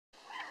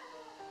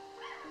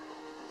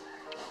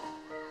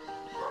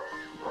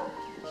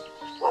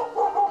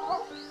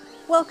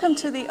Welcome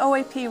to the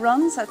OAP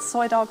Runs at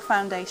Soi Dog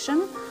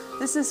Foundation.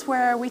 This is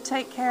where we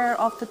take care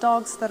of the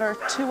dogs that are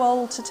too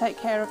old to take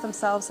care of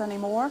themselves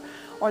anymore,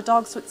 or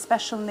dogs with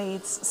special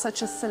needs,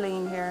 such as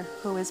Celine here,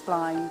 who is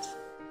blind.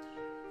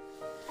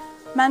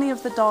 Many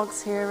of the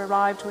dogs here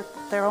arrived with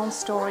their own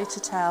story to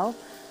tell,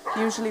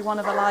 usually one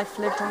of a life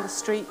lived on the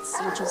streets,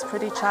 which was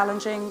pretty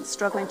challenging,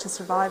 struggling to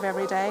survive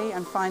every day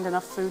and find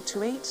enough food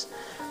to eat.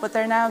 But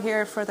they're now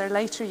here for their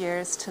later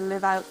years to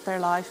live out their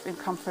life in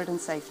comfort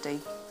and safety.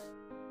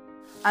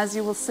 As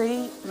you will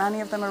see, many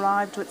of them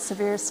arrived with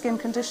severe skin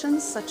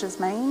conditions such as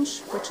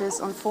mange, which is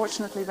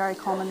unfortunately very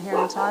common here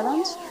in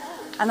Thailand.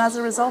 And as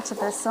a result of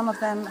this, some of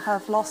them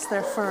have lost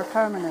their fur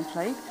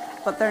permanently,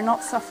 but they're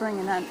not suffering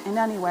in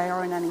any way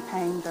or in any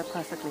pain. They're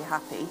perfectly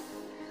happy.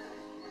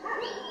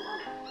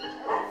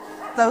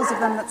 Those of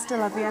them that still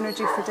have the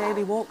energy for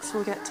daily walks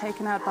will get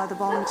taken out by the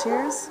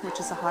volunteers, which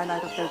is a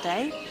highlight of their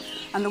day.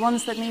 And the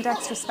ones that need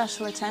extra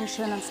special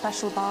attention and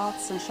special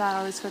baths and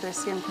showers for their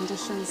skin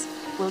conditions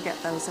will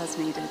get those as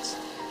needed.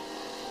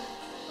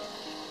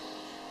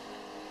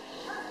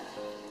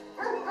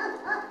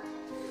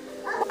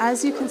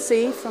 As you can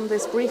see from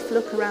this brief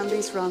look around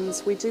these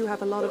runs, we do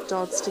have a lot of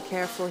dogs to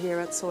care for here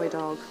at Soi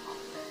Dog.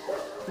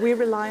 We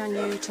rely on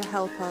you to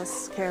help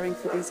us caring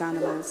for these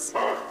animals.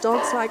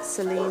 Dogs like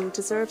Celine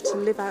deserve to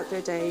live out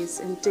their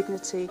days in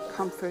dignity,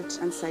 comfort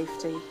and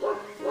safety.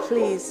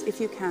 Please, if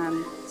you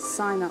can,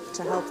 sign up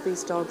to help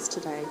these dogs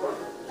today.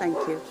 Thank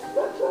you.